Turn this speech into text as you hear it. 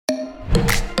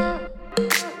Hey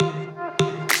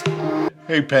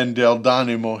Pendel, Don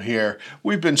Immel here.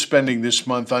 We've been spending this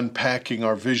month unpacking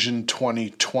our Vision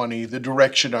 2020, the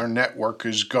direction our network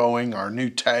is going, our new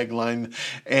tagline,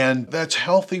 and that's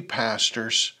healthy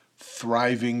pastors,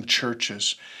 thriving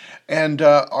churches. And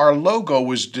our logo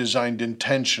was designed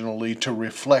intentionally to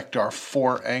reflect our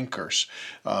four anchors.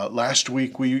 Last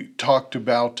week we talked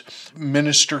about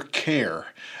minister care,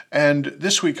 and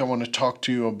this week I want to talk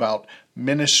to you about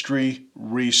ministry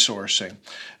resourcing.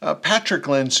 Patrick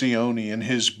Lencioni, in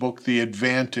his book, The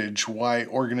Advantage, Why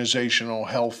Organizational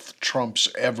Health Trumps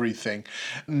Everything,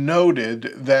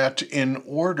 noted that in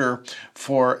order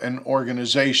for an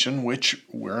organization, which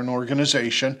we're an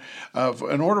organization,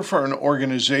 in order for an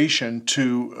organization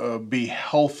to be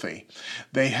healthy,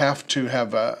 they have to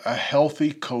have a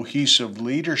healthy, cohesive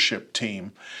leadership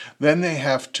team. Then they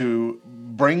have to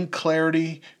bring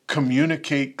clarity,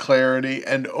 communicate clarity,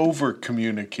 and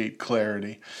over-communicate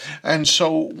clarity. And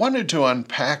so wanted to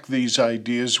unpack these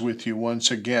ideas with you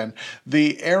once again.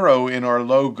 The arrow in our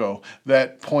logo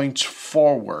that points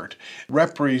forward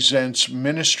represents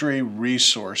ministry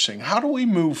resourcing. How do we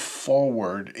move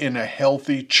forward in a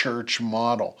healthy church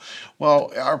model?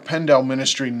 Well, our Pendel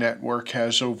Ministry Network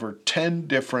has over 10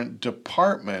 different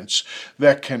departments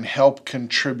that can help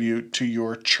contribute to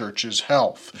your church's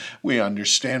health. We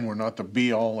understand we're not the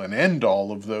be-all and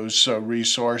end-all of those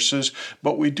resources,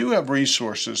 but we do have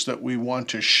resources that we want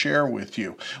to share with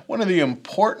you. One of the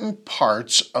important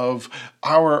parts of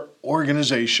our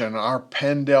organization, our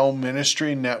Pendel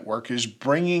Ministry Network, is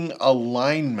bringing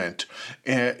alignment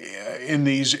in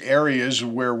these areas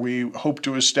where we hope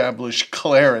to establish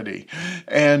clarity.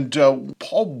 And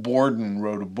Paul Borden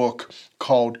wrote a book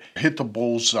called Hit the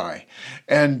Bullseye.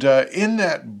 And in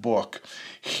that book,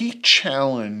 he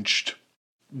challenged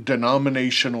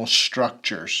denominational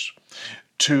structures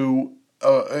to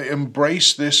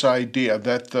embrace this idea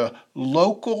that the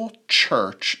local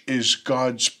church is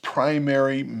God's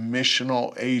primary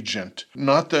missional agent,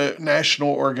 not the national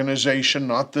organization,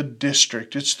 not the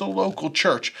district. It's the local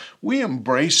church. We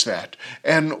embrace that,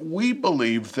 and we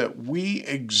believe that we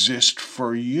exist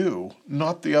for you,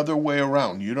 not the other way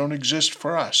around. You don't exist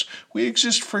for us. We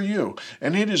exist for you,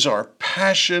 and it is our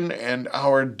passion and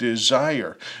our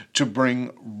desire to bring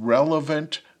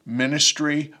relevant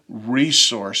ministry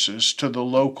resources to the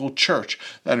local church.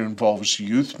 That involves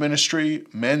youth ministry,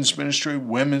 men's ministry,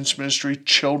 women's ministry,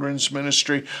 children's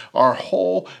ministry. Our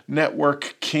whole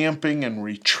network camping and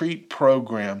retreat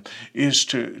program is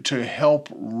to help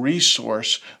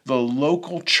resource the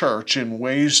local church in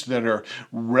ways that are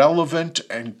relevant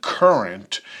and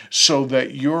current so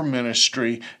that your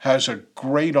ministry has a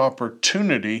great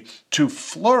opportunity to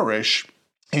flourish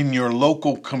in your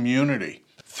local community.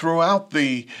 Throughout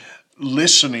the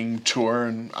listening tour,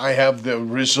 and I have the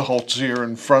results here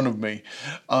in front of me,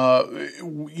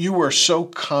 you were so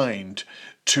kind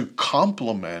to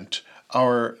compliment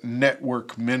our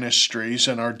network ministries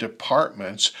and our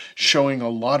departments, showing a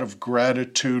lot of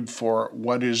gratitude for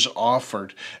what is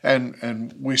offered.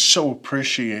 And we so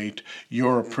appreciate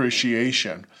your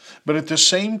appreciation. But at the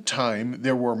same time,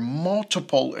 there were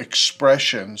multiple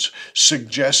expressions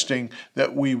suggesting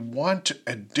that we want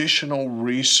additional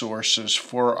resources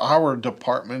for our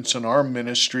departments and our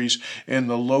ministries in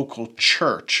the local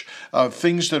church.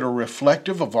 Things that are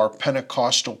reflective of our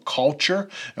Pentecostal culture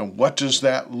and what does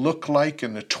that look like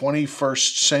in the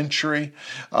 21st century.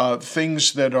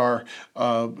 Things that are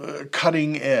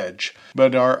cutting edge.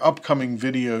 But our upcoming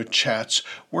video chats,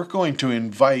 we're going to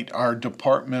invite our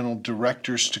departmental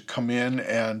directors to come in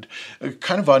and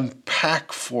kind of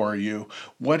unpack for you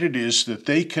what it is that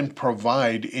they can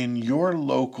provide in your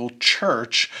local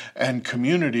church and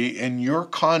community in your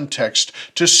context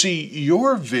to see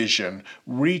your vision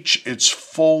reach its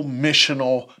full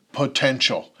missional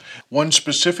potential. One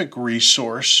specific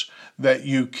resource that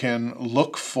you can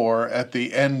look for at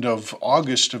the end of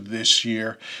August of this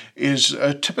year is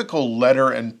a typical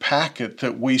letter and packet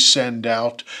that we send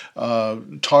out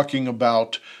talking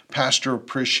about Pastor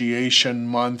Appreciation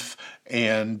Month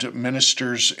and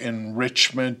Ministers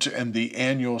Enrichment and the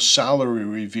annual salary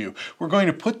review. We're going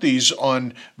to put these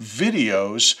on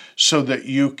videos so that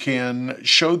you can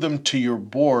show them to your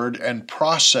board and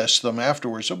process them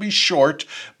afterwards. They'll be short,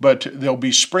 but they'll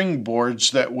be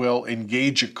springboards that will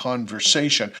engage a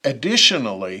conversation.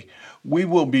 Additionally, we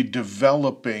will be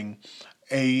developing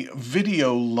a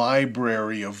video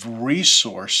library of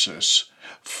resources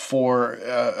for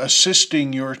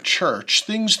assisting your church,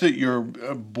 things that your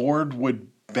board would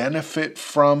benefit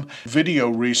from. Video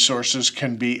resources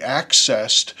can be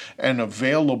accessed and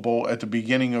available at the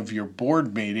beginning of your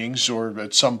board meetings or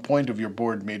at some point of your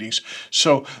board meetings.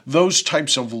 So those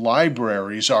types of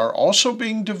libraries are also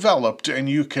being developed, and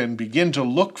you can begin to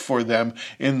look for them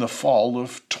in the fall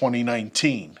of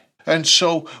 2019. And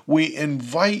so we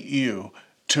invite you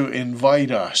to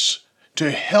invite us to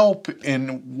help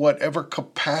in whatever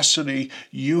capacity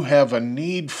you have a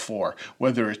need for,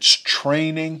 whether it's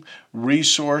training,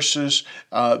 resources,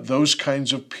 those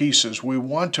kinds of pieces. We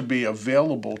want to be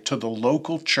available to the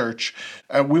local church.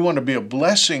 We want to be a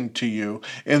blessing to you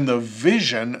in the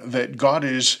vision that God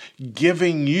is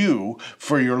giving you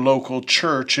for your local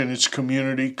church in its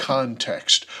community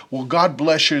context. Well, God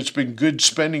bless you. It's been good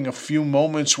spending a few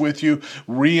moments with you,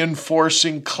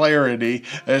 reinforcing clarity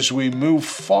as we move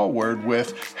forward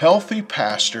with healthy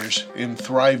pastors in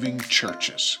thriving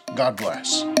churches. God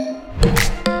bless.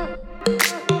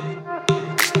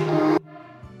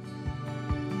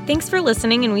 Thanks for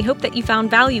listening, and we hope that you found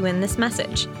value in this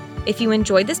message. If you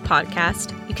enjoyed this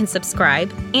podcast, you can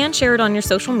subscribe and share it on your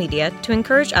social media to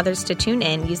encourage others to tune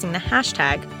in using the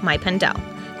hashtag MyPendel.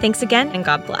 Thanks again, and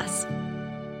God bless.